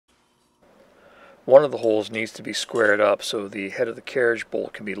One of the holes needs to be squared up so the head of the carriage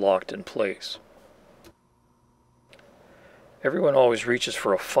bolt can be locked in place. Everyone always reaches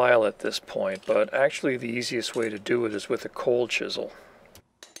for a file at this point, but actually the easiest way to do it is with a cold chisel.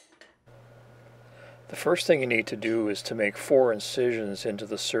 The first thing you need to do is to make 4 incisions into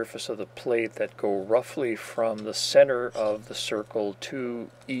the surface of the plate that go roughly from the center of the circle to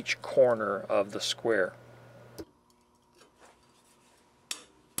each corner of the square.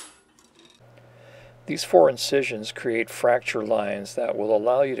 These 4 incisions create fracture lines that will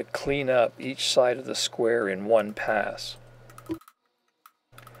allow you to clean up each side of the square in one pass.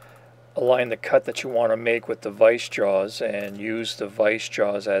 Align the cut that you want to make with the vice jaws and use the vice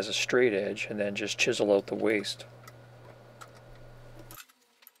jaws as a straight edge, and then just chisel out the waste.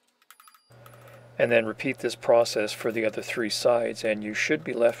 And then repeat this process for the other 3 sides and you should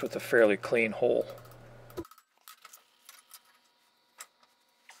be left with a fairly clean hole.